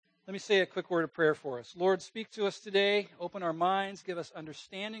Let me say a quick word of prayer for us. Lord, speak to us today. Open our minds. Give us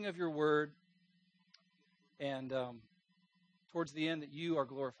understanding of your word. And towards the end, that you are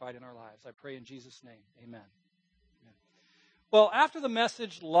glorified in our lives. I pray in Jesus' name. Amen. Amen. Well, after the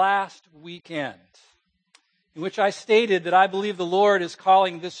message last weekend, in which I stated that I believe the Lord is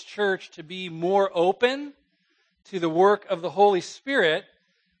calling this church to be more open to the work of the Holy Spirit,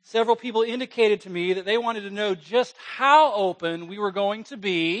 several people indicated to me that they wanted to know just how open we were going to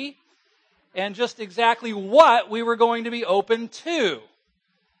be and just exactly what we were going to be open to.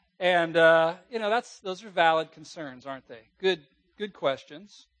 And, those are valid concerns, aren't they? Good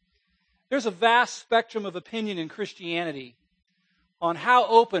questions. There's a vast spectrum of opinion in Christianity on how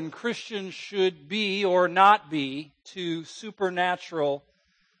open Christians should be or not be to supernatural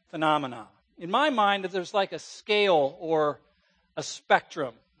phenomena. In my mind, there's like a scale or a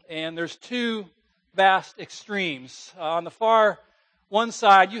spectrum, and there's two vast extremes. On the far one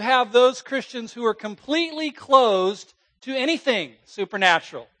side, you have those Christians who are completely closed to anything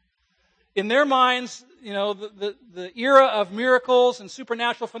supernatural. In their minds, the era of miracles and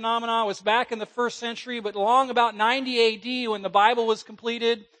supernatural phenomena was back in the first century, but long about 90 A.D. when the Bible was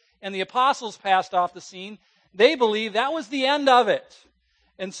completed and the apostles passed off the scene, they believed that was the end of it.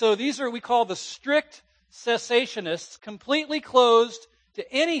 And so these are what we call the strict cessationists, completely closed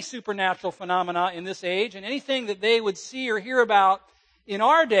to any supernatural phenomena in this age, and anything that they would see or hear about in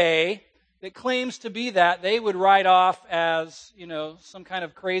our day that claims to be that, they would write off as, some kind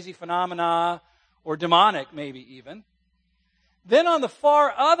of crazy phenomena or demonic maybe even. Then on the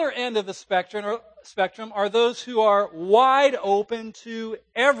far other end of the spectrum are those who are wide open to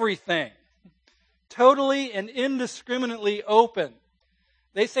everything, totally and indiscriminately open.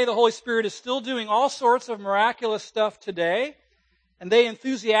 They say the Holy Spirit is still doing all sorts of miraculous stuff today, and they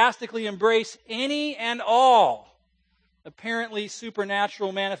enthusiastically embrace any and all apparently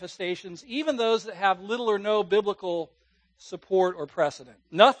supernatural manifestations, even those that have little or no biblical support or precedent.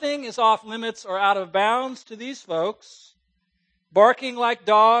 Nothing is off limits or out of bounds to these folks. Barking like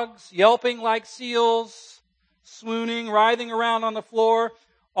dogs, yelping like seals, swooning, writhing around on the floor,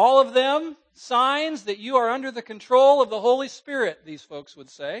 all of them signs that you are under the control of the Holy Spirit, these folks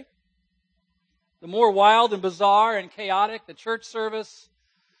would say. The more wild and bizarre and chaotic the church service,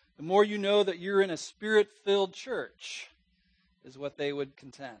 the more you know that you're in a spirit-filled church, is what they would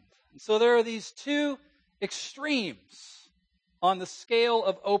contend. And so there are these two extremes on the scale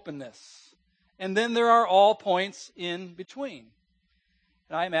of openness. And then there are all points in between.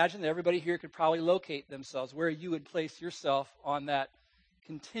 And I imagine that everybody here could probably locate themselves where you would place yourself on that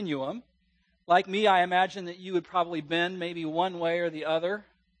continuum. Like me, I imagine that you would probably bend maybe one way or the other,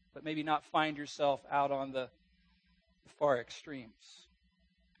 but maybe not find yourself out on the far extremes.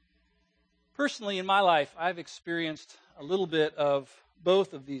 Personally, in my life, I've experienced a little bit of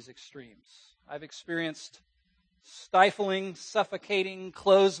both of these extremes. I've experienced stifling, suffocating,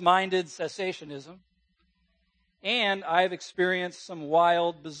 closed-minded cessationism, and I've experienced some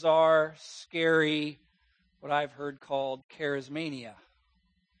wild, bizarre, scary, what I've heard called charismania.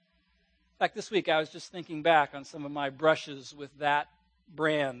 In fact, this week I was just thinking back on some of my brushes with that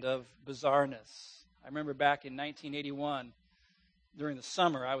brand of bizarreness. I remember back in 1981, during the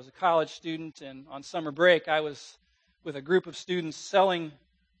summer, I was a college student, and on summer break, I was with a group of students selling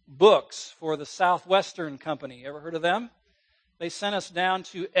books for the Southwestern Company. Ever heard of them? They sent us down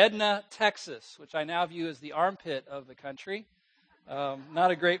to Edna, Texas, which I now view as the armpit of the country.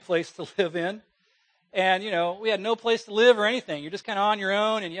 Not a great place to live in. And, we had no place to live or anything. You're just kind of on your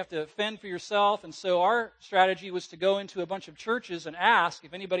own, and you have to fend for yourself. And so our strategy was to go into a bunch of churches and ask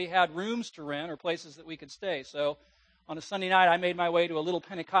if anybody had rooms to rent or places that we could stay. So on a Sunday night, I made my way to a little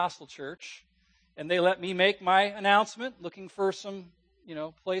Pentecostal church, and they let me make my announcement, looking for some,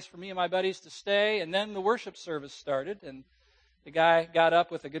 place for me and my buddies to stay. And then the worship service started, and the guy got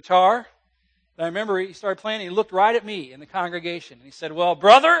up with a guitar. And I remember he started playing, and he looked right at me in the congregation, and he said, "Well,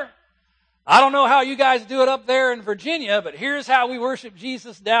 brother, I don't know how you guys do it up there in Virginia, but here's how we worship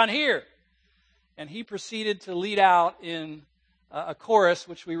Jesus down here." And he proceeded to lead out in a chorus,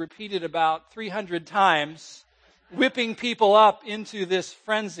 which we repeated about 300 times, whipping people up into this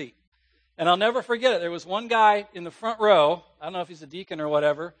frenzy. And I'll never forget it. There was one guy in the front row. I don't know if he's a deacon or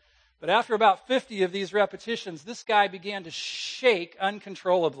whatever. But after about 50 of these repetitions, this guy began to shake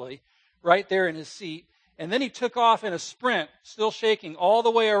uncontrollably right there in his seat. And then he took off in a sprint, still shaking, all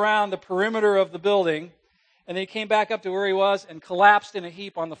the way around the perimeter of the building. And then he came back up to where he was and collapsed in a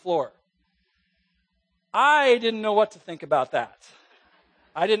heap on the floor. I didn't know what to think about that.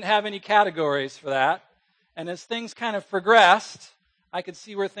 I didn't have any categories for that. And as things kind of progressed, I could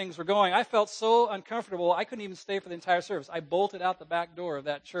see where things were going. I felt so uncomfortable, I couldn't even stay for the entire service. I bolted out the back door of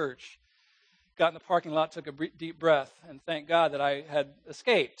that church, got in the parking lot, took a deep breath, and thank God that I had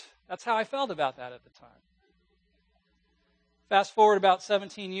escaped. That's how I felt about that at the time. Fast forward about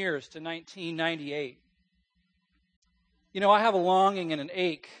 17 years to 1998. I have a longing and an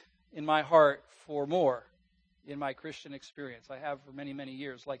ache in my heart for more in my Christian experience. I have for many, many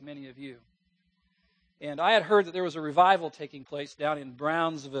years, like many of you. And I had heard that there was a revival taking place down in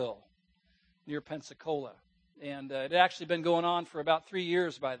Brownsville, near Pensacola. And it had actually been going on for about 3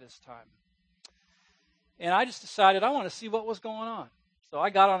 years by this time. And I just decided I want to see what was going on. So I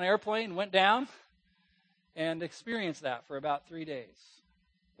got on an airplane, went down, and experienced that for about 3 days.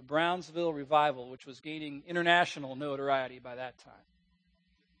 The Brownsville revival, which was gaining international notoriety by that time.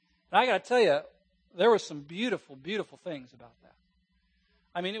 And I got to tell you, there were some beautiful, beautiful things about that.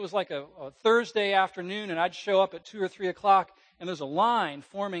 I mean, it was like a Thursday afternoon, and I'd show up at 2 or 3 o'clock, and there's a line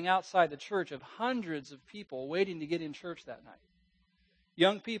forming outside the church of hundreds of people waiting to get in church that night.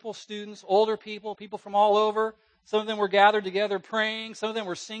 Young people, students, older people, people from all over. Some of them were gathered together praying. Some of them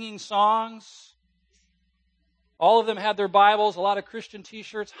were singing songs. All of them had their Bibles, a lot of Christian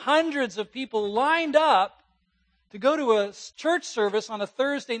t-shirts. Hundreds of people lined up to go to a church service on a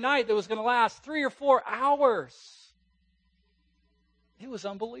Thursday night that was going to last 3 or 4 hours. It was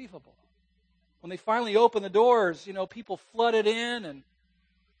unbelievable. When they finally opened the doors, people flooded in and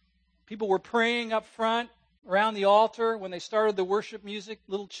people were praying up front around the altar. When they started the worship music,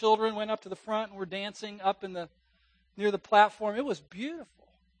 little children went up to the front and were dancing up near the platform. It was beautiful.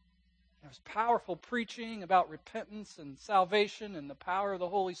 There was powerful preaching about repentance and salvation and the power of the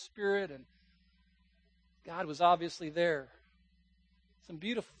Holy Spirit, and God was obviously there. Some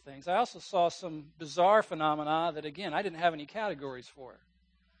beautiful things. I also saw some bizarre phenomena that, again, I didn't have any categories for.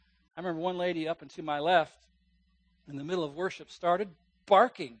 I remember one lady up and to my left in the middle of worship started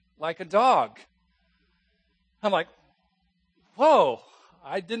barking like a dog. I'm like, whoa,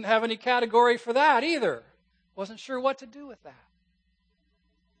 I didn't have any category for that either. Wasn't sure what to do with that.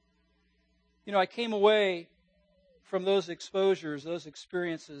 I came away from those exposures, those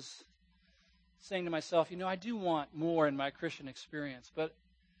experiences, saying to myself, I do want more in my Christian experience, but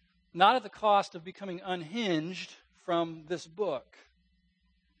not at the cost of becoming unhinged from this book.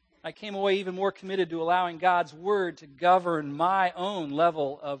 I came away even more committed to allowing God's Word to govern my own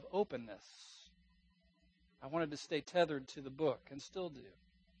level of openness. I wanted to stay tethered to the book, and still do.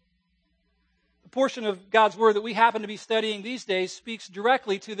 The portion of God's Word that we happen to be studying these days speaks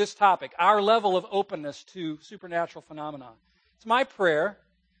directly to this topic, our level of openness to supernatural phenomena. It's my prayer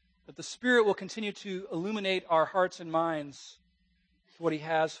that the Spirit will continue to illuminate our hearts and minds to what He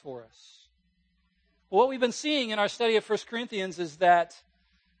has for us. Well, what we've been seeing in our study of 1 Corinthians is that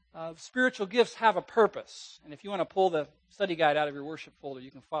spiritual gifts have a purpose. And if you want to pull the study guide out of your worship folder,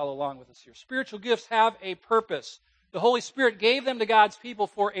 you can follow along with us here. Spiritual gifts have a purpose. The Holy Spirit gave them to God's people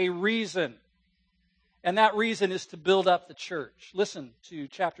for a reason. And that reason is to build up the church. Listen to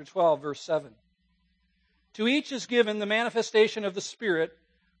chapter 12, verse 7. To each is given the manifestation of the Spirit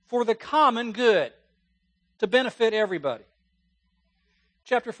for the common good, to benefit everybody.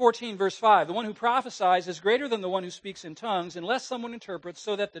 Chapter 14, verse 5. The one who prophesies is greater than the one who speaks in tongues, unless someone interprets,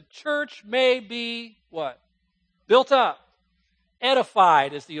 so that the church may be, what? Built up.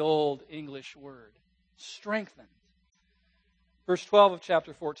 Edified is the old English word. Strengthened. Verse 12 of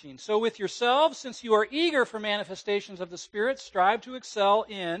chapter 14. So with yourselves, since you are eager for manifestations of the Spirit, strive to excel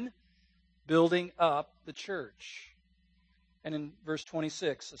in building up the church. And in verse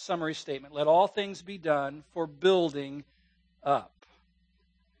 26, a summary statement. Let all things be done for building up.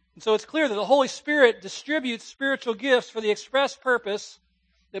 And so it's clear that the Holy Spirit distributes spiritual gifts for the express purpose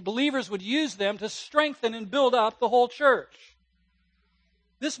that believers would use them to strengthen and build up the whole church.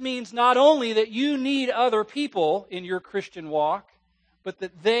 This means not only that you need other people in your Christian walk, but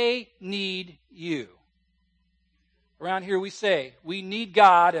that they need you. Around here we say, we need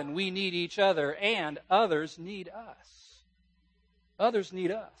God and we need each other, and others need us. Others need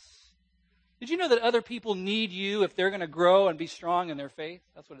us. Did you know that other people need you if they're going to grow and be strong in their faith?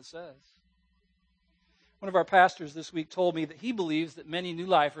 That's what it says. One of our pastors this week told me that he believes that many new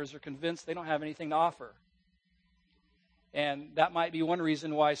lifers are convinced they don't have anything to offer. And that might be one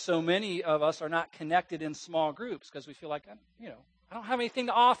reason why so many of us are not connected in small groups, because we feel like, I don't have anything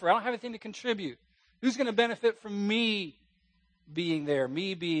to offer. I don't have anything to contribute. Who's going to benefit from me being there,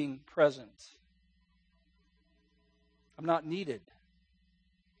 me being present? I'm not needed.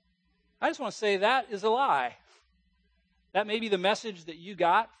 I just want to say that is a lie. That may be the message that you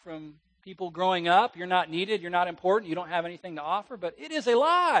got from people growing up. You're not needed, you're not important, you don't have anything to offer, but it is a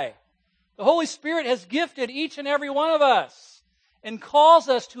lie. The Holy Spirit has gifted each and every one of us. and calls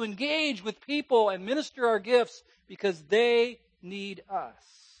us to engage with people and minister our gifts because they need us.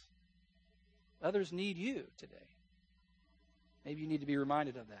 Others need you today. Maybe you need to be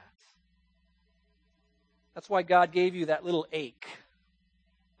reminded of that. That's why God gave you that little ache,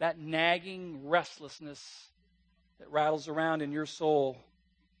 that nagging restlessness that rattles around in your soul.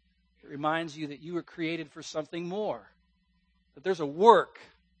 It reminds you that you were created for something more, that there's a work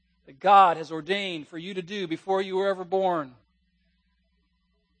that God has ordained for you to do before you were ever born.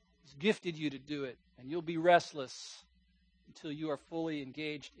 He's gifted you to do it, and you'll be restless until you are fully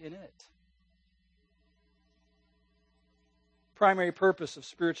engaged in it. Primary purpose of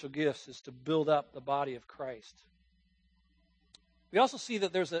spiritual gifts is to build up the body of Christ. We also see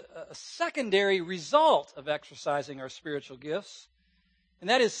that there's a secondary result of exercising our spiritual gifts, and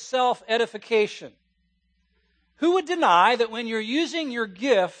that is self-edification. Who would deny that when you're using your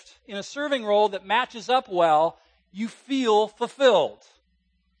gift in a serving role that matches up well, you feel fulfilled?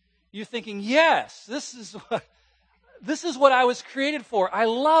 You're thinking, yes, this is what I was created for. I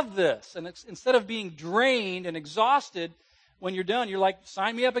love this. And instead of being drained and exhausted, when you're done, you're like,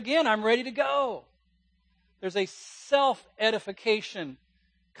 sign me up again. I'm ready to go. There's a self-edification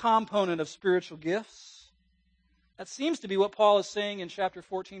component of spiritual gifts. That seems to be what Paul is saying in chapter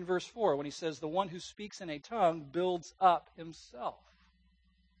 14, verse 4, when he says, the one who speaks in a tongue builds up himself.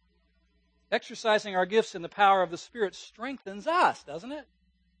 Exercising our gifts in the power of the Spirit strengthens us, doesn't it?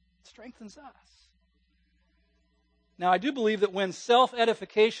 It strengthens us. Now, I do believe that when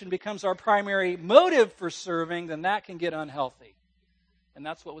self-edification becomes our primary motive for serving, then that can get unhealthy. And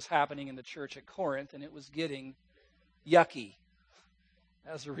that's what was happening in the church at Corinth, and it was getting yucky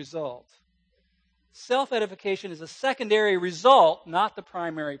as a result. Self-edification is a secondary result, not the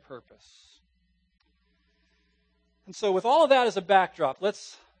primary purpose. And so with all of that as a backdrop,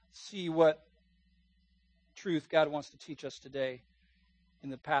 let's see what truth God wants to teach us today in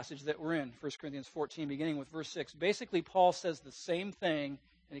the passage that we're in, 1 Corinthians 14, beginning with verse 6. Basically, Paul says the same thing,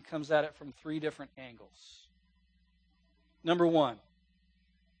 and he comes at it from three different angles. Number one,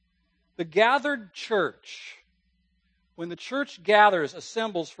 the gathered church, when the church gathers,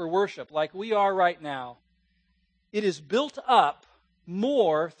 assembles for worship, like we are right now, it is built up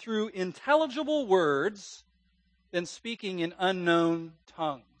more through intelligible words than speaking in unknown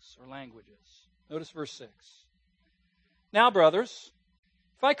tongues or languages. Notice verse 6. Now, brothers,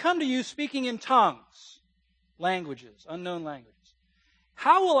 if I come to you speaking in tongues, languages, unknown languages,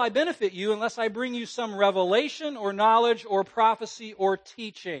 how will I benefit you unless I bring you some revelation or knowledge or prophecy or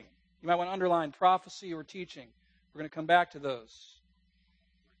teaching? You might want to underline prophecy or teaching. We're going to come back to those.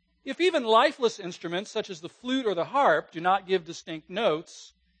 If even lifeless instruments such as the flute or the harp do not give distinct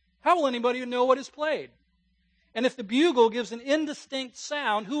notes, how will anybody know what is played? And if the bugle gives an indistinct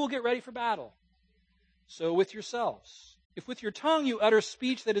sound, who will get ready for battle? So with yourselves. If with your tongue you utter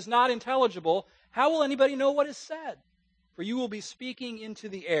speech that is not intelligible, how will anybody know what is said? For you will be speaking into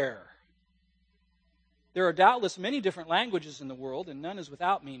the air. There are doubtless many different languages in the world, and none is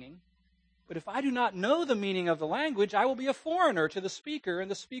without meaning. But if I do not know the meaning of the language, I will be a foreigner to the speaker, and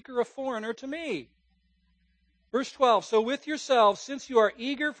the speaker a foreigner to me. Verse 12, so with yourselves, since you are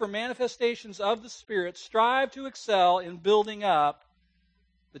eager for manifestations of the Spirit, strive to excel in building up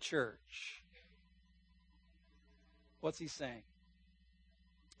the church. What's he saying?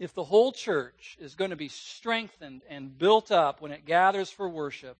 If the whole church is going to be strengthened and built up when it gathers for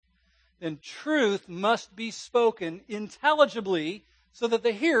worship, then truth must be spoken intelligibly so that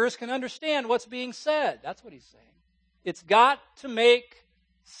the hearers can understand what's being said. That's what he's saying. It's got to make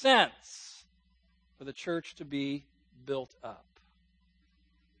sense for the church to be built up.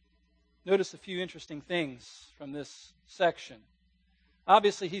 Notice a few interesting things from this section.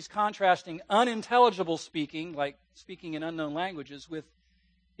 Obviously, he's contrasting unintelligible speaking, like speaking in unknown languages, with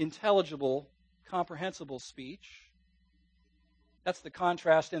intelligible, comprehensible speech. That's the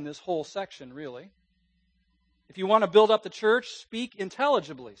contrast in this whole section, really. If you want to build up the church, speak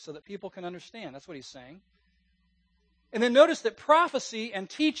intelligibly so that people can understand. That's what he's saying. And then notice that prophecy and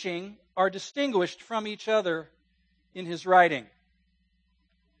teaching are distinguished from each other in his writing.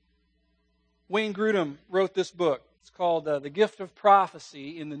 Wayne Grudem wrote this book. It's called The Gift of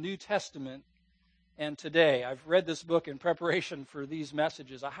Prophecy in the New Testament and Today. I've read this book in preparation for these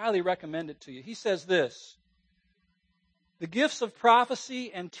messages. I highly recommend it to you. He says this: the gifts of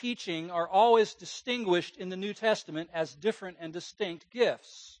prophecy and teaching are always distinguished in the New Testament as different and distinct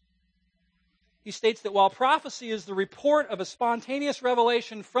gifts. He states that while prophecy is the report of a spontaneous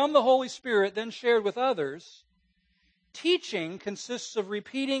revelation from the Holy Spirit then shared with others, teaching consists of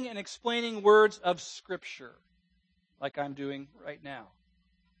repeating and explaining words of Scripture, like I'm doing right now.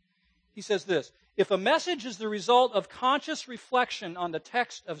 He says this, if a message is the result of conscious reflection on the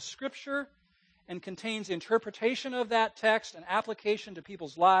text of Scripture and contains interpretation of that text and application to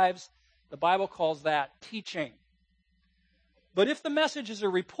people's lives, the Bible calls that teaching. But if the message is a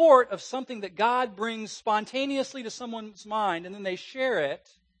report of something that God brings spontaneously to someone's mind and then they share it,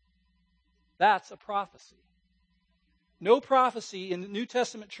 that's a prophecy. No prophecy in the New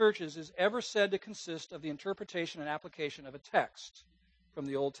Testament churches is ever said to consist of the interpretation and application of a text from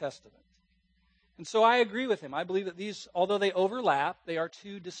the Old Testament. And so I agree with him. I believe that these, although they overlap, they are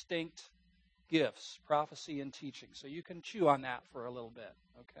two distinct gifts, prophecy and teaching. So you can chew on that for a little bit,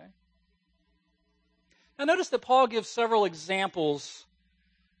 okay? Now notice that Paul gives several examples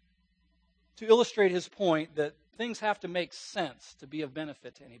to illustrate his point that things have to make sense to be of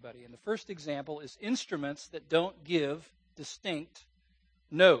benefit to anybody. And the first example is instruments that don't give distinct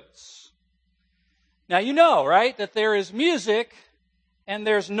notes. Now you know, right, that there is music and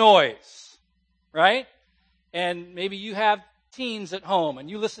there's noise, right? And maybe you have teens at home and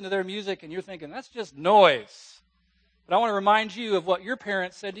you listen to their music and you're thinking, that's just noise. But I want to remind you of what your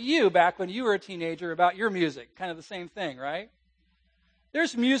parents said to you back when you were a teenager about your music. Kind of the same thing, right?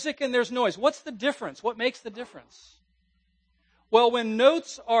 There's music and there's noise. What's the difference? What makes the difference? Well, when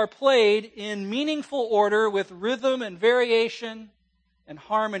notes are played in meaningful order with rhythm and variation and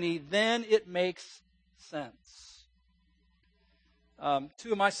harmony, then it makes sense.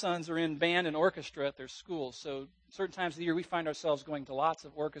 Two of my sons are in band and orchestra at their schools, so certain times of the year we find ourselves going to lots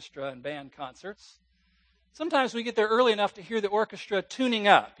of orchestra and band concerts. Sometimes we get there early enough to hear the orchestra tuning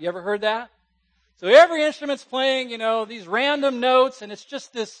up. You ever heard that? So every instrument's playing, these random notes, and it's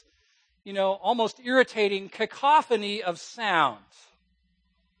just this, almost irritating cacophony of sounds.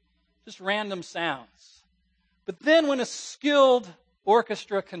 Just random sounds. But then when a skilled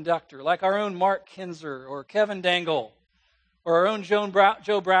orchestra conductor, like our own Mark Kinzer or Kevin Dangle, or our own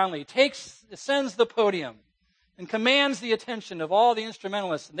Joe Brownlee, ascends the podium and commands the attention of all the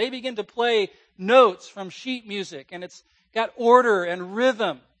instrumentalists, and they begin to play notes from sheet music, and it's got order and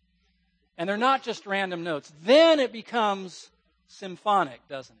rhythm. And they're not just random notes. Then it becomes symphonic,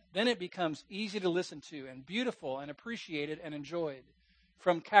 doesn't it? Then it becomes easy to listen to and beautiful and appreciated and enjoyed.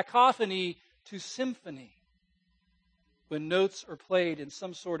 From cacophony to symphony. When notes are played in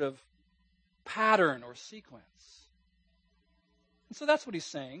some sort of pattern or sequence. And so that's what he's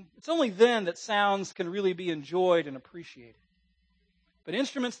saying. It's only then that sounds can really be enjoyed and appreciated. But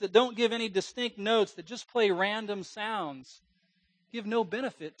instruments that don't give any distinct notes, that just play random sounds, give no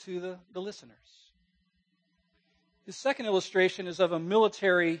benefit to the listeners. His second illustration is of a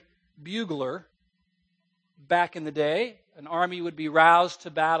military bugler. Back in the day, an army would be roused to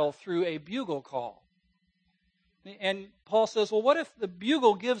battle through a bugle call. And Paul says, well, what if the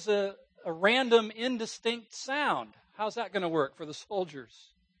bugle gives a random, indistinct sound? How's that going to work for the soldiers?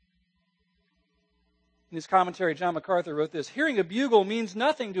 In his commentary, John MacArthur wrote this, hearing a bugle means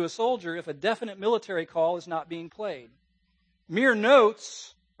nothing to a soldier if a definite military call is not being played. Mere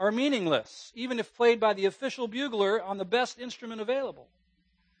notes are meaningless, even if played by the official bugler on the best instrument available.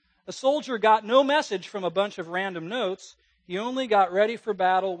 A soldier got no message from a bunch of random notes. He only got ready for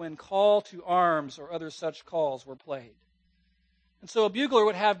battle when call to arms or other such calls were played. And so a bugler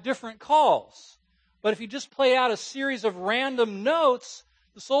would have different calls. But if you just play out a series of random notes,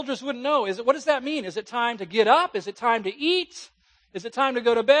 the soldiers wouldn't know. What does that mean? Is it time to get up? Is it time to eat? Is it time to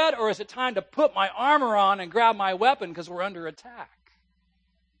go to bed? Or is it time to put my armor on and grab my weapon because we're under attack?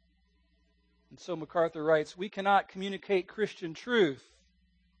 And so MacArthur writes, we cannot communicate Christian truth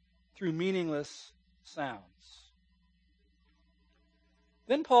through meaningless sounds.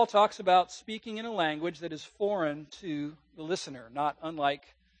 Then Paul talks about speaking in a language that is foreign to the listener, not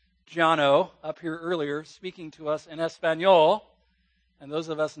unlike Jono up here earlier speaking to us in Espanol. And those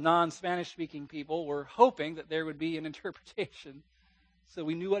of us non-Spanish speaking people were hoping that there would be an interpretation so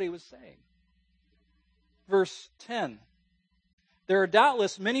we knew what he was saying. Verse 10. There are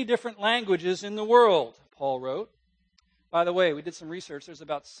doubtless many different languages in the world, Paul wrote. By the way, we did some research. There's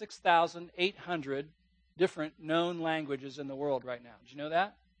about 6,800 different known languages in the world right now. Did you know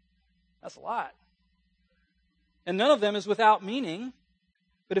that? That's a lot. And none of them is without meaning.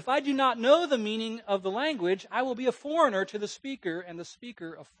 But if I do not know the meaning of the language, I will be a foreigner to the speaker, and the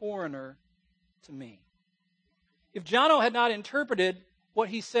speaker a foreigner to me. If Jono had not interpreted what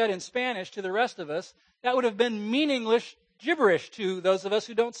he said in Spanish to the rest of us, that would have been meaningless gibberish to those of us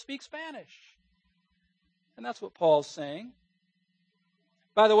who don't speak Spanish. And that's what Paul's saying.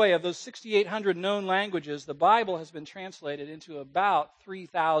 By the way, of those 6,800 known languages, the Bible has been translated into about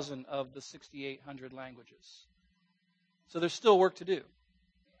 3,000 of the 6,800 languages. So there's still work to do.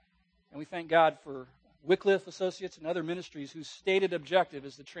 And we thank God for Wycliffe Associates and other ministries whose stated objective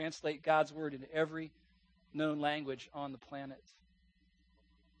is to translate God's Word into every known language on the planet.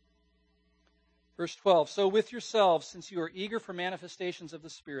 Verse 12, so with yourselves, since you are eager for manifestations of the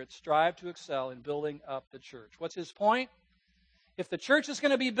Spirit, strive to excel in building up the church. What's his point? If the church is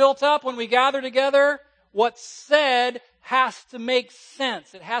going to be built up when we gather together, what's said has to make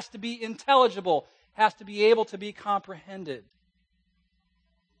sense. It has to be intelligible, has to be able to be comprehended.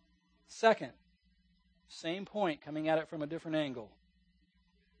 Second, same point, coming at it from a different angle.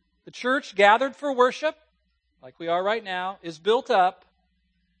 The church gathered for worship, like we are right now, is built up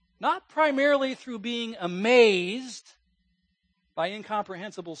not primarily through being amazed by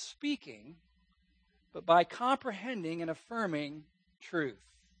incomprehensible speaking, but by comprehending and affirming truth.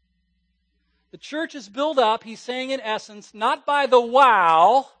 The church is built up, he's saying in essence, not by the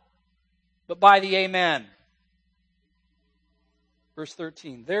wow, but by the amen. Verse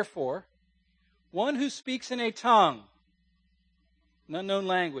 13, therefore, one who speaks in a tongue, an unknown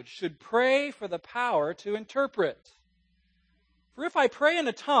language, should pray for the power to interpret. For if I pray in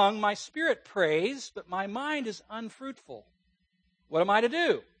a tongue, my spirit prays, but my mind is unfruitful. What am I to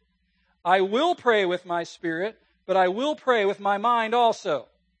do? I will pray with my spirit, but I will pray with my mind also.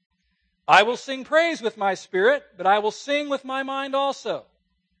 I will sing praise with my spirit, but I will sing with my mind also.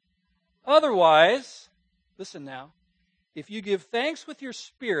 Otherwise, listen now, if you give thanks with your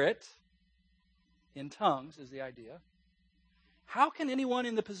spirit, in tongues is the idea, how can anyone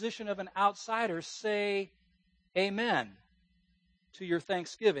in the position of an outsider say amen to your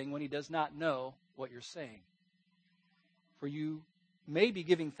thanksgiving when he does not know what you're saying? For you may be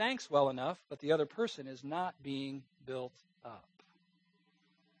giving thanks well enough, but the other person is not being built up.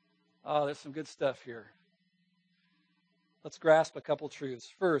 Oh, there's some good stuff here. Let's grasp a couple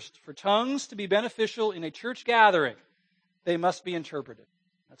truths. First, for tongues to be beneficial in a church gathering, they must be interpreted.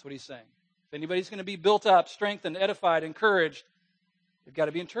 That's what he's saying. If anybody's going to be built up, strengthened, edified, encouraged, they've got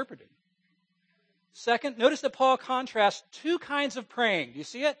to be interpreted. Second, notice that Paul contrasts two kinds of praying. Do you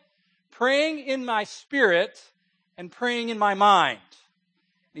see it? Praying in my spirit and praying in my mind.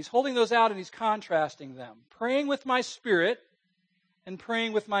 And he's holding those out and he's contrasting them. Praying with my spirit and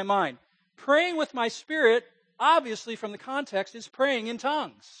praying with my mind. Praying with my spirit, obviously from the context, is praying in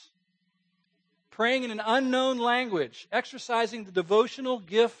tongues. Praying in an unknown language, exercising the devotional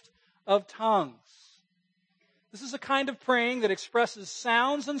gift of tongues. This is a kind of praying that expresses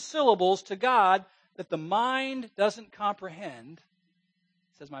sounds and syllables to God that the mind doesn't comprehend.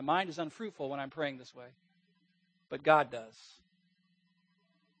 It says, my mind is unfruitful when I'm praying this way. But God does.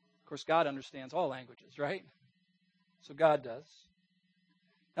 Of course, God understands all languages, right? So God does.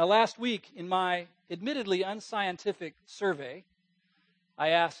 Now, last week, in my admittedly unscientific survey, I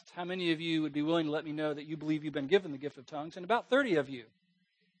asked how many of you would be willing to let me know that you believe you've been given the gift of tongues, and about 30 of you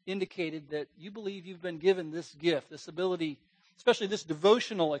indicated that you believe you've been given this gift, this ability, especially this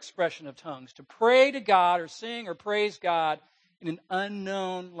devotional expression of tongues, to pray to God or sing or praise God in an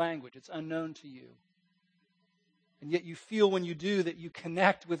unknown language. It's unknown to you. And yet you feel when you do that you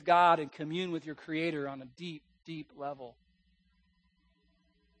connect with God and commune with your Creator on a deep, deep level.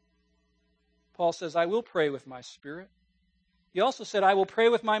 Paul says, I will pray with my spirit. He also said, I will pray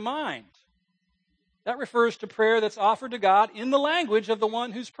with my mind. That refers to prayer that's offered to God in the language of the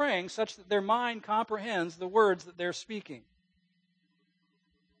one who's praying, such that their mind comprehends the words that they're speaking.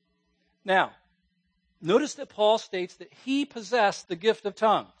 Now, notice that Paul states that he possessed the gift of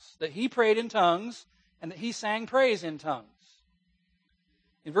tongues, that he prayed in tongues, and that he sang praise in tongues.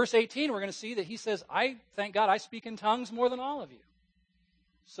 In verse 18, we're going to see that he says, I thank God I speak in tongues more than all of you.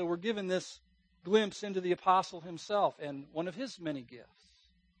 So we're given this glimpse into the apostle himself and one of his many gifts.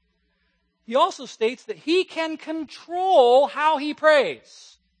 He also states that he can control how he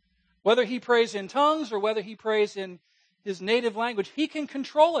prays. Whether he prays in tongues or whether he prays in his native language, he can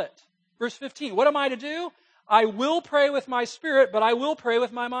control it. Verse 15, what am I to do? I will pray with my spirit, but I will pray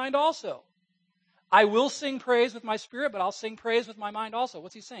with my mind also. I will sing praise with my spirit, but I'll sing praise with my mind also.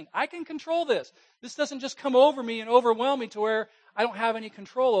 What's he saying? I can control this. This doesn't just come over me and overwhelm me to where I don't have any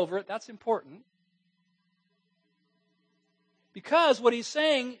control over it. That's important. Because what he's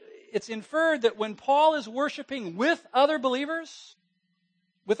saying, it's inferred that when Paul is worshiping with other believers,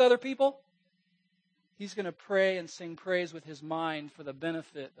 with other people, he's going to pray and sing praise with his mind for the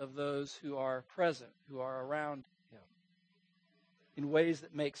benefit of those who are present, who are around him, in ways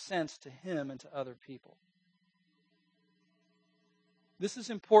that make sense to him and to other people. This is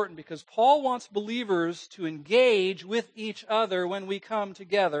important because Paul wants believers to engage with each other when we come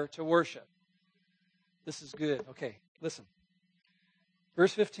together to worship. This is good. Okay, listen.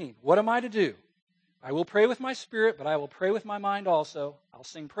 Verse 15, what am I to do? I will pray with my spirit, but I will pray with my mind also. I'll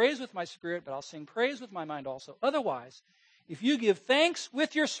sing praise with my spirit, but I'll sing praise with my mind also. Otherwise, if you give thanks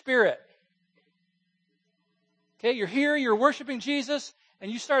with your spirit, okay, you're here, you're worshiping Jesus,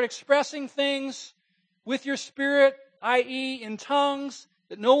 and you start expressing things with your spirit, i.e. in tongues,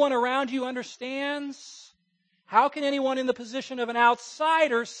 that no one around you understands, how can anyone in the position of an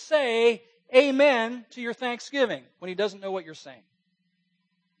outsider say amen to your thanksgiving when he doesn't know what you're saying?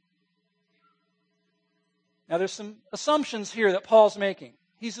 Now, there's some assumptions here that Paul's making.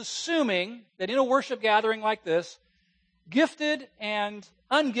 He's assuming that in a worship gathering like this, gifted and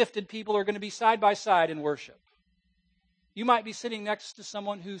ungifted people are going to be side by side in worship. You might be sitting next to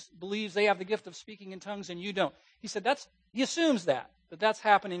someone who believes they have the gift of speaking in tongues and you don't. He assumes that's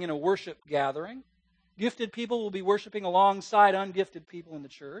happening in a worship gathering. Gifted people will be worshiping alongside ungifted people in the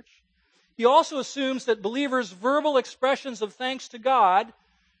church. He also assumes that believers' verbal expressions of thanks to God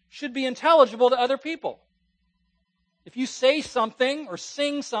should be intelligible to other people. If you say something or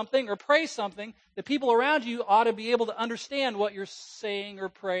sing something or pray something, the people around you ought to be able to understand what you're saying or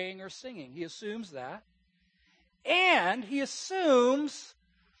praying or singing. He assumes that. And he assumes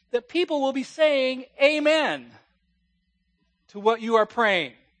that people will be saying amen to what you are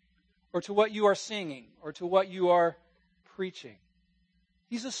praying or to what you are singing or to what you are preaching.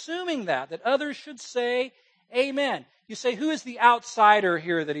 He's assuming that others should say amen. You say, who is the outsider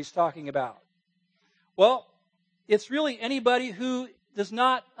here that he's talking about? Well, it's really anybody who does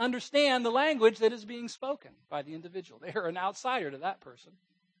not understand the language that is being spoken by the individual. They are an outsider to that person.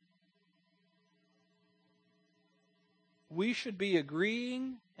 We should be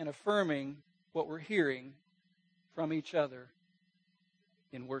agreeing and affirming what we're hearing from each other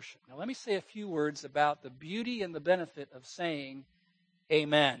in worship. Now, let me say a few words about the beauty and the benefit of saying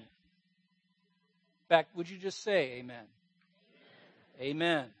amen. In fact, would you just say amen?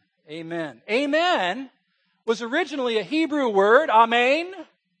 Amen. Amen. Amen was originally a Hebrew word, amen,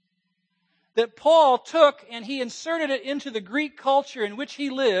 that Paul took and he inserted it into the Greek culture in which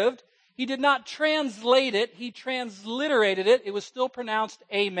he lived. He did not translate it, he transliterated it. It was still pronounced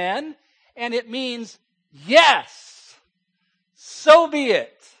amen, and it means yes, so be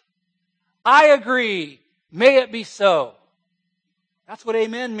it. I agree, may it be so. That's what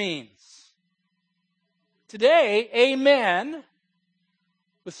amen means. Today, amen,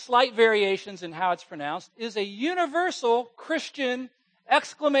 with slight variations in how it's pronounced, is a universal Christian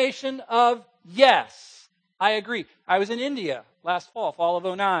exclamation of yes, I agree. I was in India last fall of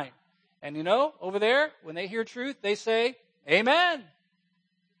 2009. And you know, over there, when they hear truth, they say, amen.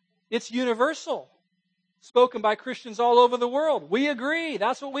 It's universal. Spoken by Christians all over the world. We agree.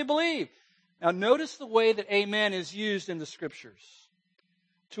 That's what we believe. Now notice the way that amen is used in the Scriptures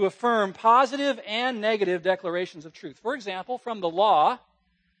to affirm positive and negative declarations of truth. For example, from the law,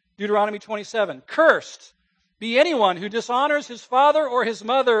 Deuteronomy 27, cursed be anyone who dishonors his father or his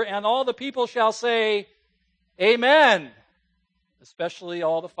mother, and all the people shall say, amen. Especially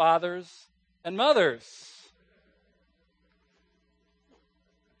all the fathers and mothers.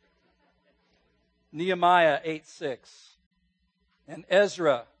 Nehemiah 8:6. And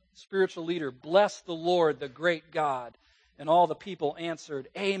Ezra, spiritual leader, blessed the Lord, the great God. And all the people answered,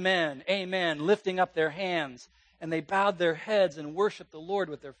 amen, amen, lifting up their hands. And they bowed their heads and worshiped the Lord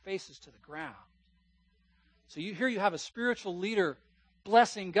with their faces to the ground. So here you have a spiritual leader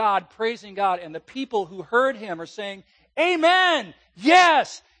blessing God, praising God, and the people who heard him are saying, amen,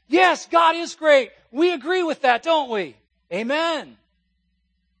 yes, yes, God is great. We agree with that, don't we? Amen.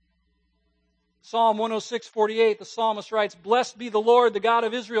 Psalm 106:48, the psalmist writes, blessed be the Lord, the God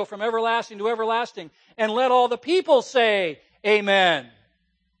of Israel, from everlasting to everlasting, and let all the people say, amen.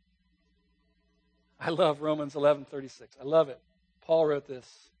 I love Romans 11:36. I love it. Paul wrote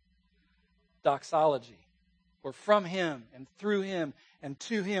this. Doxology. For from him and through him and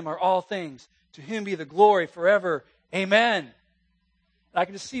to him are all things. To him be the glory forever. Amen. And I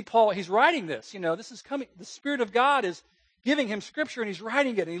can just see Paul, he's writing this. You know, this is coming. The Spirit of God is giving him Scripture and he's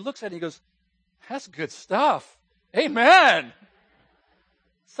writing it. And he looks at it and he goes, that's good stuff. Amen.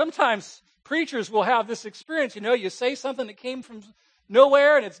 Sometimes preachers will have this experience. You know, you say something that came from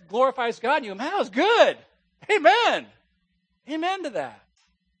nowhere and it glorifies God. And you go, man, that was good. Amen. Amen to that.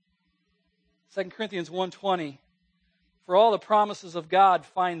 2 Corinthians 1:20. For all the promises of God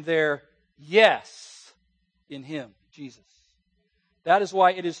find their yes in him, Jesus. That is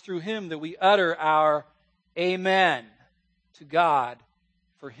why it is through him that we utter our amen to God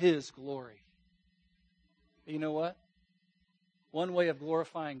for his glory. You know what? One way of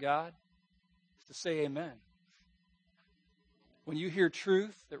glorifying God is to say amen. When you hear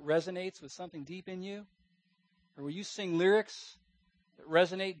truth that resonates with something deep in you, or when you sing lyrics that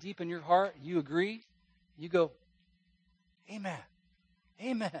resonate deep in your heart, you agree, You go, amen,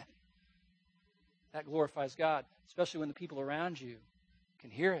 amen. That glorifies God, especially when the people around you can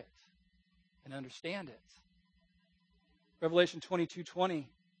hear it and understand it. Revelation 22:20,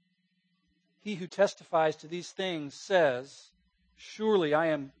 he who testifies to these things says, surely I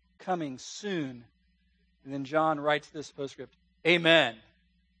am coming soon. And then John writes this postscript, amen.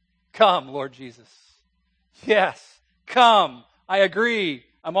 Come, Lord Jesus. Yes, come. I agree.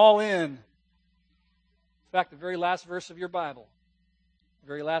 I'm all in. In fact, the very last verse of your Bible, the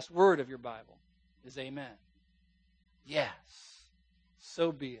very last word of your Bible is amen. Yes,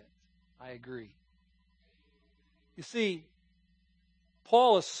 so be it. I agree. You see,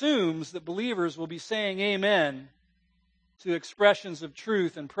 Paul assumes that believers will be saying amen to expressions of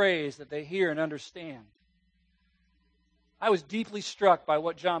truth and praise that they hear and understand. I was deeply struck by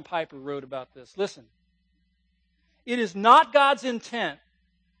what John Piper wrote about this. Listen, it is not God's intent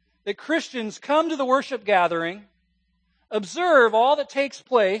that Christians come to the worship gathering, observe all that takes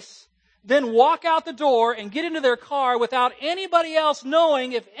place, then walk out the door and get into their car without anybody else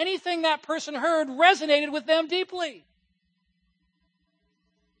knowing if anything that person heard resonated with them deeply.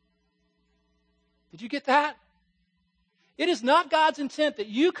 Did you get that? It is not God's intent that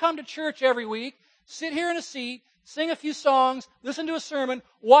you come to church every week, sit here in a seat, sing a few songs, listen to a sermon,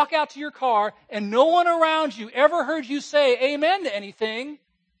 walk out to your car, and no one around you ever heard you say amen to anything,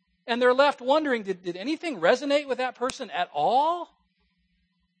 and they're left wondering, did anything resonate with that person at all?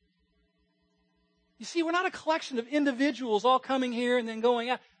 You see, we're not a collection of individuals all coming here and then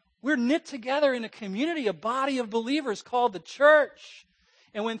going out. We're knit together in a community, a body of believers called the church.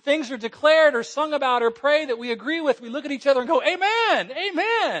 And when things are declared or sung about or prayed that we agree with, we look at each other and go, amen,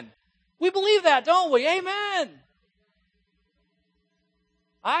 amen. We believe that, don't we? Amen.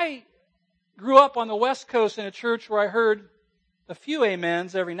 I grew up on the West Coast in a church where I heard a few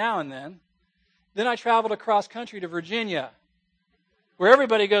amens every now and then. Then I traveled across country to Virginia, where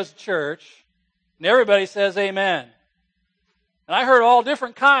everybody goes to church and everybody says amen. And I heard all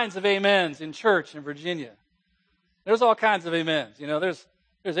different kinds of amens in church in Virginia. There's all kinds of amens. You know, there's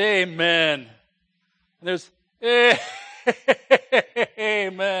amen. And there's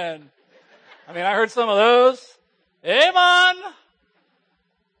amen. I mean, I heard some of those. Amen.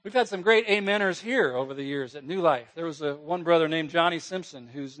 We've had some great ameners here over the years at New Life. There was one brother named Johnny Simpson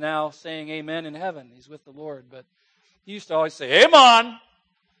who's now saying amen in heaven. He's with the Lord. But he used to always say, amen,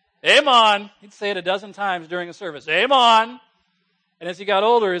 amen. He'd say it a dozen times during a service, amen. And as he got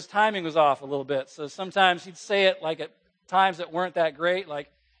older, his timing was off a little bit. So sometimes he'd say it like at times that weren't that great, like,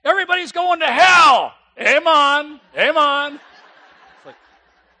 everybody's going to hell. Amen, amen. It's like,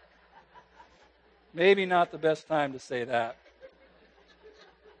 maybe not the best time to say that.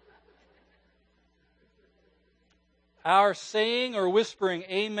 Our saying or whispering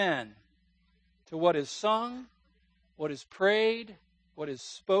amen to what is sung, what is prayed, what is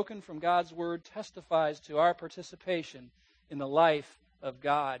spoken from God's word testifies to our participation in the life of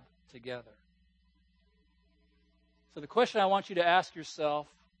God together. So the question I want you to ask yourself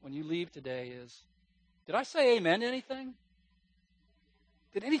when you leave today is, did I say amen to anything?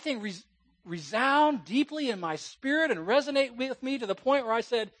 Did anything resound deeply in my spirit and resonate with me to the point where I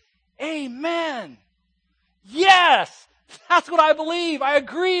said, amen? Yes, that's what I believe. I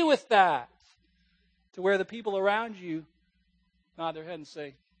agree with that. To where the people around you nod their head and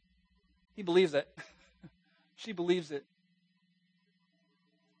say, he believes it. She believes it.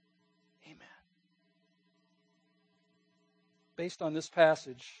 Amen. Based on this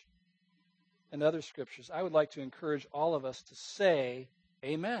passage and other scriptures, I would like to encourage all of us to say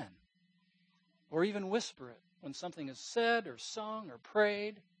amen. Or even whisper it when something is said or sung or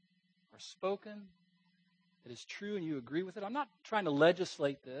prayed or spoken that is true and you agree with it. I'm not trying to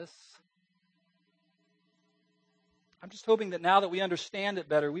legislate this. I'm just hoping that now that we understand it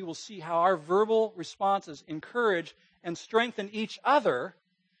better, we will see how our verbal responses encourage and strengthen each other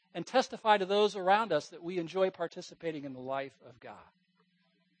and testify to those around us that we enjoy participating in the life of God.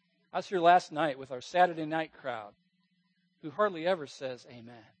 I was here last night with our Saturday night crowd who hardly ever says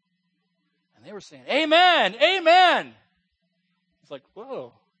amen. And they were saying, amen, amen. It's like,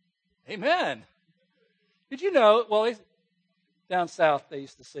 whoa, amen. Did you know, well, down south they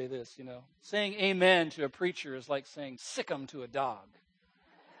used to say this, you know, saying amen to a preacher is like saying sick 'em to a dog.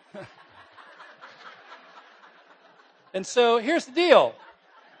 And so here's the deal.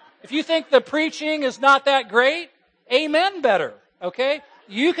 If you think the preaching is not that great, amen better, okay?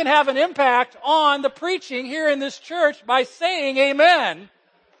 You can have an impact on the preaching here in this church by saying amen.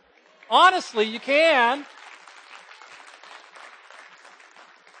 Honestly, you can.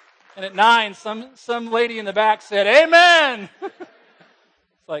 And at 9, some lady in the back said, amen.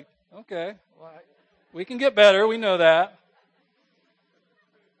 It's like, okay. Well, We can get better. We know that.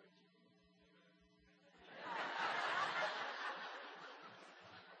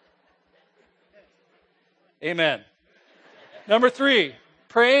 Amen. Number 3,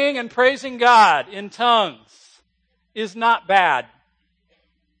 praying and praising God in tongues is not bad.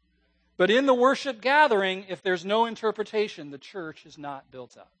 But in the worship gathering, if there's no interpretation, the church is not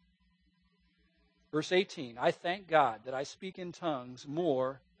built up. Verse 18, I thank God that I speak in tongues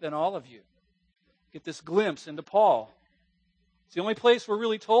more than all of you. Get this glimpse into Paul. It's the only place we're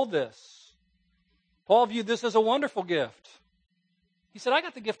really told this. Paul viewed this as a wonderful gift. He said, I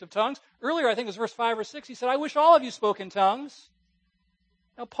got the gift of tongues. Earlier, I think it was verse 5 or 6, he said, I wish all of you spoke in tongues.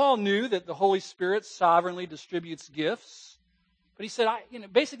 Now, Paul knew that the Holy Spirit sovereignly distributes gifts. But he said,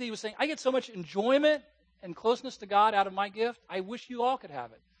 basically he was saying, I get so much enjoyment and closeness to God out of my gift, I wish you all could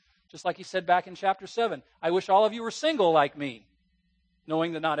have it. Just like he said back in chapter 7, I wish all of you were single like me,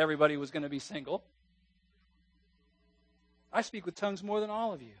 knowing that not everybody was going to be single. I speak with tongues more than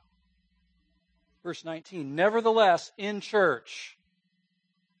all of you. Verse 19, nevertheless, in church,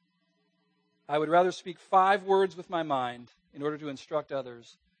 I would rather speak 5 words with my mind in order to instruct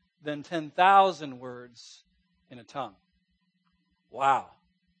others than 10,000 words in a tongue. Wow.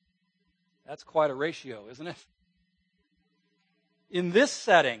 That's quite a ratio, isn't it? In this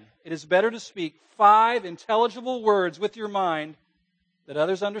setting, it is better to speak 5 intelligible words with your mind that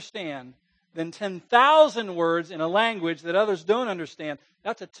others understand than 10,000 words in a language that others don't understand.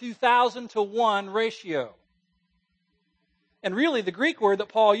 That's a 2,000 to 1 ratio. And really, the Greek word that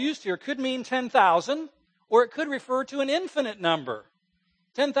Paul used here could mean 10,000, or it could refer to an infinite number.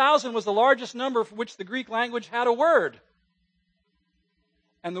 10,000 was the largest number for which the Greek language had a word.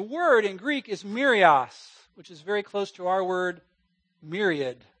 And the word in Greek is myrios, which is very close to our word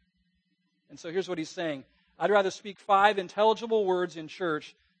myriad. And so here's what he's saying. I'd rather speak 5 intelligible words in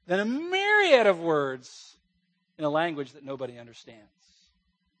church than a myriad of words in a language that nobody understands.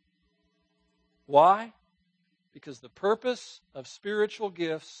 Why? Because the purpose of spiritual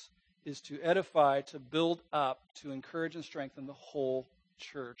gifts is to edify, to build up, to encourage and strengthen the whole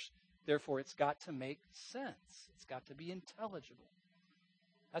church. Therefore, it's got to make sense. It's got to be intelligible.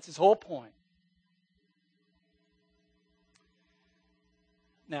 That's his whole point.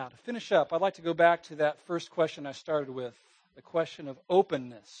 Now, to finish up, I'd like to go back to that first question I started with, the question of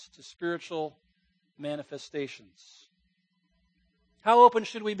openness to spiritual manifestations. How open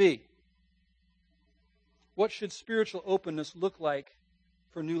should we be? What should spiritual openness look like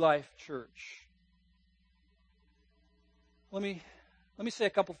for New Life Church? Let me say a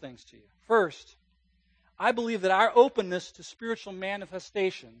couple things to you. First, I believe that our openness to spiritual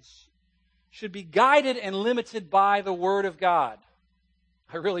manifestations should be guided and limited by the Word of God.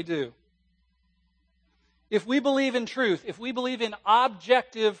 I really do. If we believe in truth, if we believe in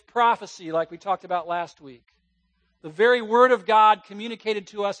objective prophecy like we talked about last week, the very Word of God communicated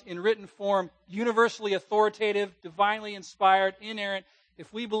to us in written form, universally authoritative, divinely inspired, inerrant,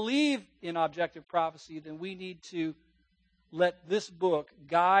 if we believe in objective prophecy, then we need to let this book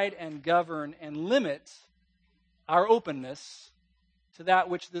guide and govern and limit our openness to that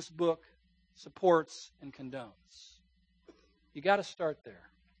which this book supports and condones. You got to start there.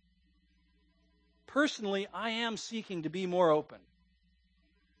 Personally, I am seeking to be more open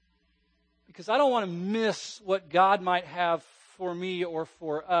because I don't want to miss what God might have for me or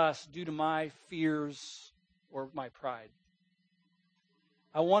for us due to my fears or my pride.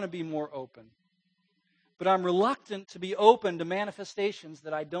 I want to be more open. But I'm reluctant to be open to manifestations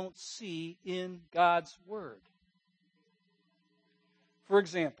that I don't see in God's Word. For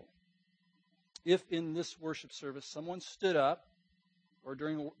example, if in this worship service someone stood up, or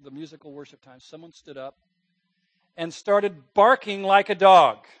during the musical worship time, someone stood up and started barking like a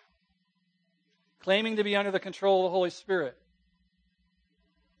dog, claiming to be under the control of the Holy Spirit,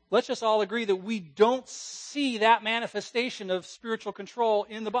 let's just all agree that we don't see that manifestation of spiritual control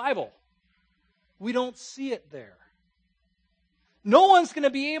in the Bible. We don't see it there. No one's going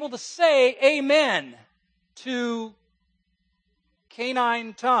to be able to say amen to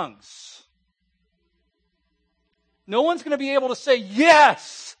canine tongues. No one's going to be able to say,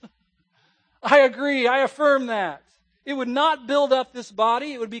 yes, I agree, I affirm that. It would not build up this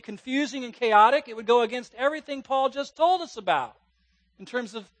body. It would be confusing and chaotic. It would go against everything Paul just told us about in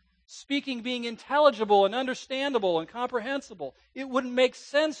terms of speaking being intelligible and understandable and comprehensible. It wouldn't make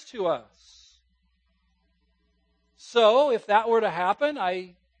sense to us. So, if that were to happen,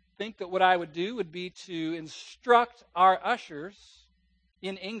 I think that what I would do would be to instruct our ushers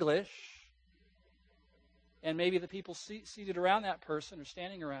in English, and maybe the people seated around that person or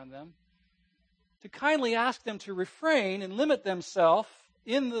standing around them, to kindly ask them to refrain and limit themselves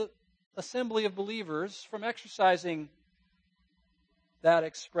in the assembly of believers from exercising that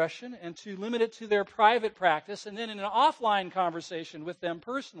expression and to limit it to their private practice. And then in an offline conversation with them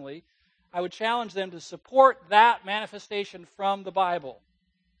personally, I would challenge them to support that manifestation from the Bible.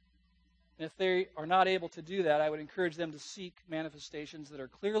 And if they are not able to do that, I would encourage them to seek manifestations that are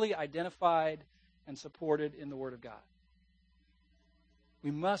clearly identified and supported in the Word of God.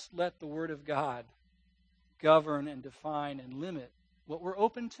 We must let the Word of God govern and define and limit what we're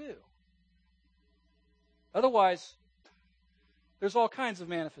open to. Otherwise, there's all kinds of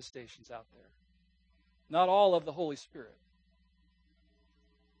manifestations out there. Not all of the Holy Spirit.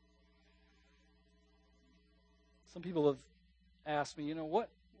 Some people have asked me, what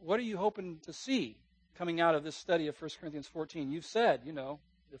are you hoping to see coming out of this study of 1 Corinthians 14? You've said,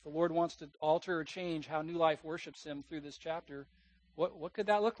 if the Lord wants to alter or change how New Life worships Him through this chapter, what could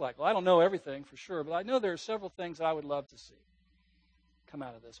that look like? Well, I don't know everything for sure, but I know there are several things that I would love to see come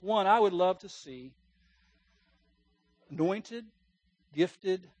out of this. One, I would love to see anointed,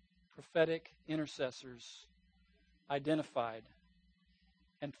 gifted, prophetic intercessors identified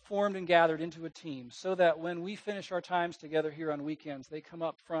and formed and gathered into a team so that when we finish our times together here on weekends, they come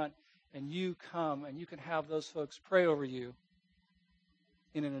up front and you come and you can have those folks pray over you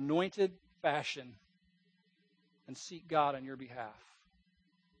in an anointed fashion and seek God on your behalf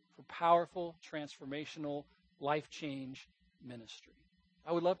for powerful, transformational, life change ministry.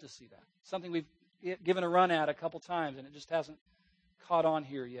 I would love to see that. Something we've given a run at a couple times and it just hasn't caught on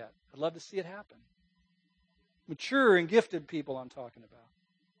here yet. I'd love to see it happen. Mature and gifted people I'm talking about.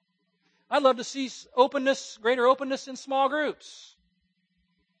 I'd love to see greater openness in small groups.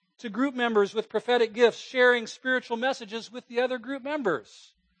 To group members with prophetic gifts sharing spiritual messages with the other group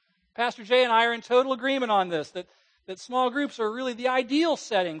members. Pastor Jay and I are in total agreement on this, that small groups are really the ideal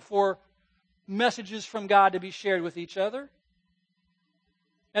setting for messages from God to be shared with each other.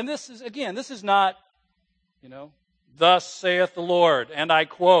 And this is not, thus saith the Lord, and I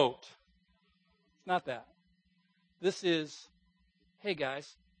quote. It's not that. This is, hey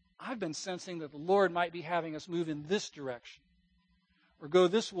guys, I've been sensing that the Lord might be having us move in this direction, or go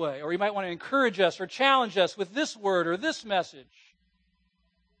this way, or He might want to encourage us or challenge us with this word or this message.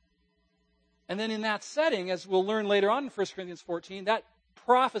 And then in that setting, as we'll learn later on in 1 Corinthians 14, that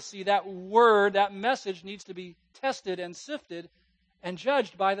prophecy, that word, that message needs to be tested and sifted and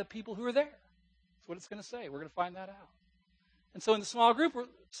judged by the people who are there. That's what it's going to say. We're going to find that out. And so in the small group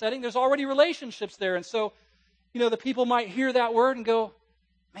setting, there's already relationships there. And so, the people might hear that word and go,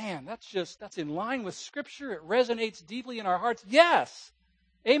 man, that's in line with Scripture. It resonates deeply in our hearts. Yes.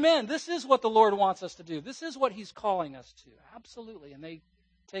 Amen. This is what the Lord wants us to do. This is what He's calling us to. Absolutely. And they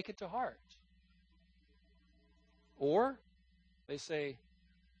take it to heart. Or they say,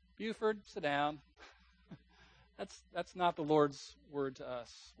 Buford, sit down. That's not the Lord's word to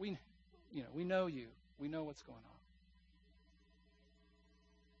us. We know you. We know what's going on.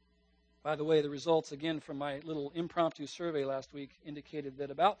 By the way, the results, again, from my little impromptu survey last week indicated that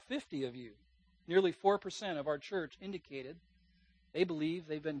about 50 of you, nearly 4% of our church, indicated they believe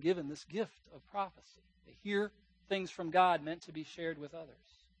they've been given this gift of prophecy. They hear things from God meant to be shared with others.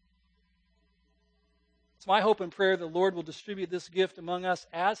 It's my hope and prayer the Lord will distribute this gift among us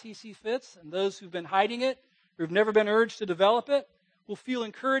as He sees fit, and those who've been hiding it, who've never been urged to develop it, will feel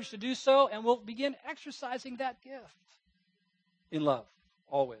encouraged to do so, and will begin exercising that gift in love,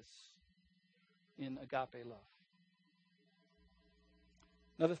 always. In agape love.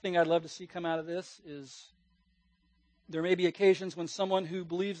 Another thing I'd love to see come out of this is there may be occasions when someone who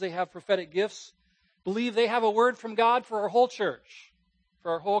believes they have prophetic gifts believe they have a word from God for our whole church, for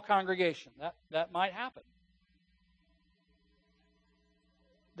our whole congregation. That might happen.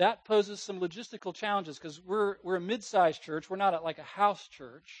 That poses some logistical challenges because we're a mid-sized church. We're not like a house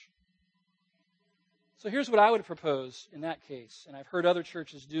church. So here's what I would propose in that case, and I've heard other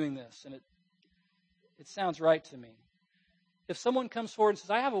churches doing this, and it sounds right to me. If someone comes forward and says,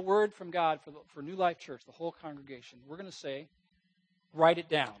 I have a word from God for New Life Church, the whole congregation, we're going to say, write it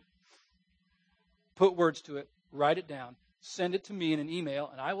down. Put words to it, write it down, send it to me in an email,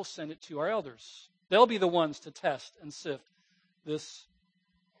 and I will send it to our elders. They'll be the ones to test and sift this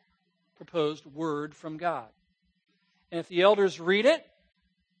proposed word from God. And if the elders read it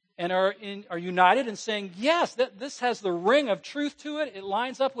and are united in saying, yes, this has the ring of truth to it, it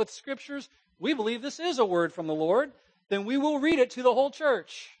lines up with Scriptures, we believe this is a word from the Lord, then we will read it to the whole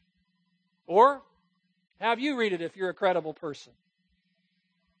church. Or have you read it if you're a credible person.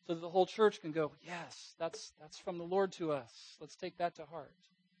 So that the whole church can go, yes, that's from the Lord to us. Let's take that to heart.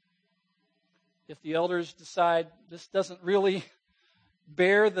 If the elders decide this doesn't really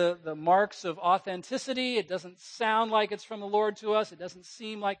bear the marks of authenticity, it doesn't sound like it's from the Lord to us, it doesn't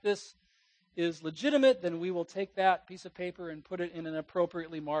seem like this is legitimate, then we will take that piece of paper and put it in an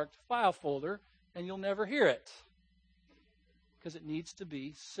appropriately marked file folder, and you'll never hear it because it needs to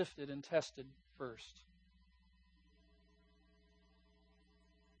be sifted and tested first.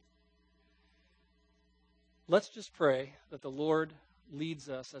 Let's just pray that the Lord leads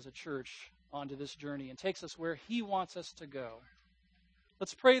us as a church onto this journey and takes us where He wants us to go.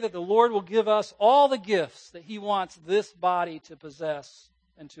 Let's pray that the Lord will give us all the gifts that He wants this body to possess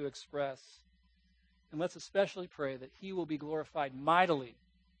and to express. And let's especially pray that He will be glorified mightily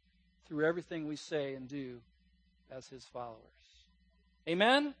through everything we say and do as His followers.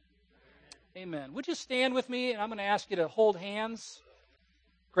 Amen? Amen. Would you stand with me? And I'm going to ask you to hold hands.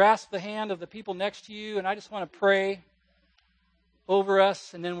 Grasp the hand of the people next to you. And I just want to pray over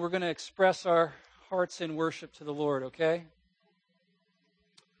us. And then we're going to express our hearts in worship to the Lord, okay?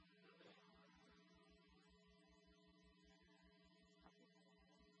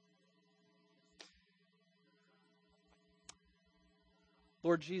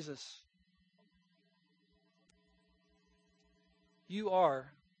 Lord Jesus, You are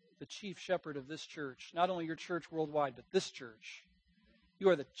the chief shepherd of this church. Not only your church worldwide, but this church. You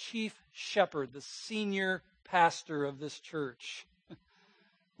are the chief shepherd, the senior pastor of this church.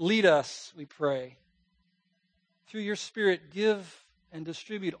 Lead us, we pray. Through your Spirit, give and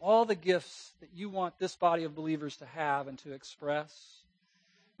distribute all the gifts that You want this body of believers to have and to express.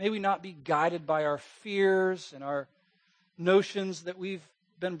 May we not be guided by our fears and our notions that we've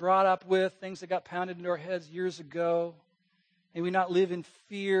been brought up with, things that got pounded into our heads years ago. May we not live in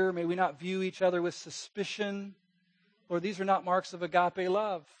fear. May we not view each other with suspicion. Lord, these are not marks of agape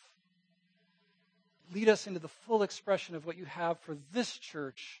love. Lead us into the full expression of what You have for this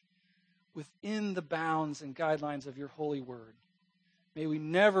church within the bounds and guidelines of Your holy word. May we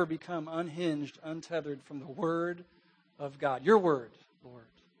never become unhinged, untethered from the word of God, Your word, Lord.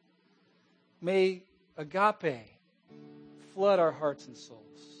 May agape flood our hearts and souls.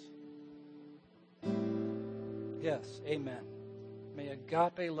 Yes, amen. May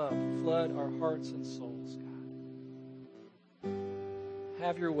agape love flood our hearts and souls, God.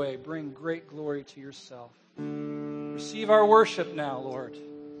 Have Your way. Bring great glory to Yourself. Receive our worship now, Lord.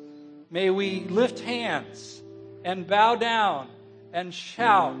 May we lift hands and bow down and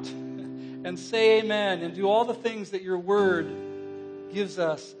shout and say amen and do all the things that Your word gives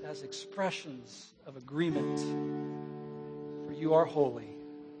us as expressions of agreement. For You are holy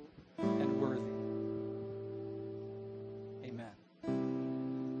and